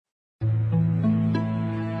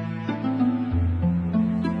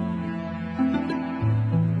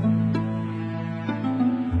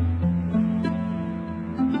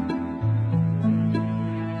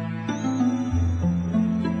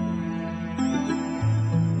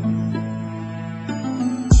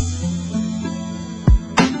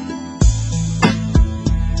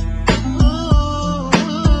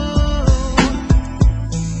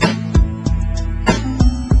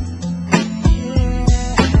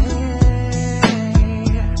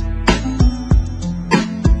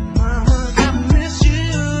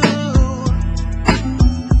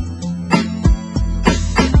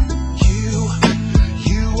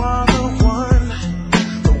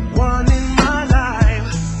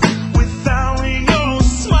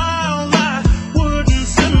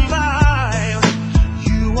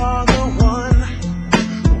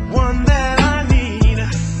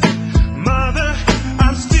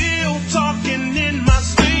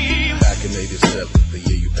87, the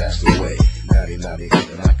year you passed away. 1998,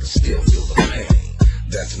 and I can still feel the pain.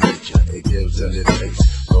 That's nature, it gives and it takes.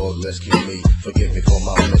 Lord rescue me, forgive me for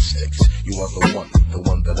my mistakes. You are the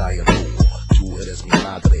one that I adore. Tú eres mi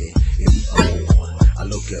madre, y mi amor. I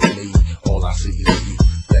look at me, all I see is you.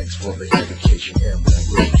 Thanks for the education and the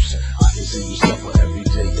roots. I can see you suffer every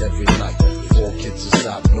day, every night. 4 kids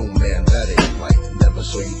aside, no man, that ain't right. Never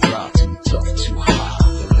saw you try too tough, too high.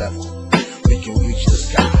 The level, we can reach the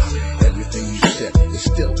sky. Everything you said is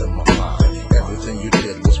still in my mind. Everything you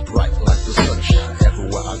did was bright like the sunshine.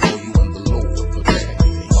 Everywhere I go, you and the Lord protect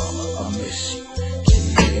me. Mama, I miss you. Can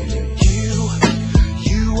you hear me?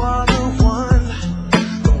 You are the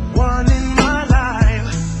one in my life.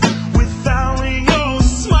 Without your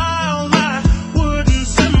smile, I wouldn't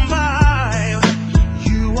survive.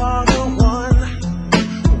 You are the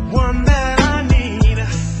one that I need.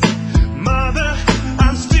 Mother,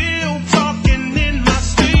 I'm still talking in my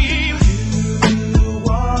sleep. You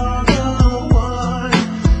are the one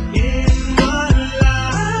in my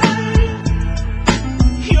life.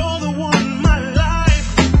 You're the one in my life.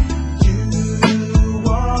 You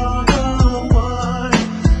are the one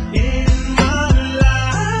in my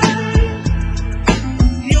life.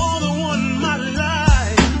 You're the one in my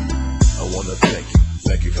life. I wanna thank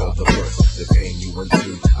you for the birth. The pain you went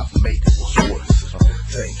through, I've made it was worth.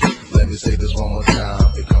 Thank you. Let me say this one more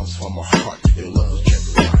time. It comes from my heart. Your love was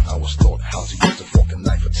genuine. I was taught how to use a fork and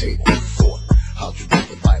knife, a table, thought how to read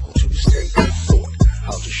the Bible to be stable, thought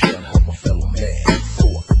how to share and help my fellow man,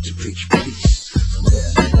 thought to preach peace.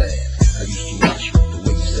 Man, I used to watch you, the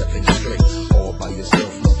way you set things straight, all by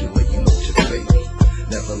yourself, not the way you motivate me.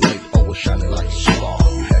 Never late, always shining like a star.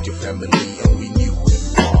 You had your family and we knew who you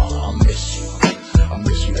are. I miss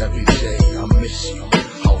you every day. I miss you.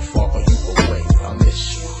 How far are you away? I miss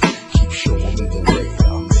you. Keep showing me the way. I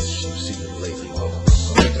miss you. See you later, love.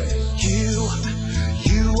 Someday.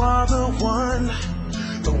 You are the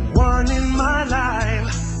one in my life.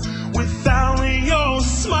 Without your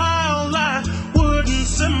smile, I wouldn't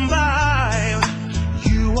survive.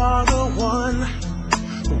 You are the one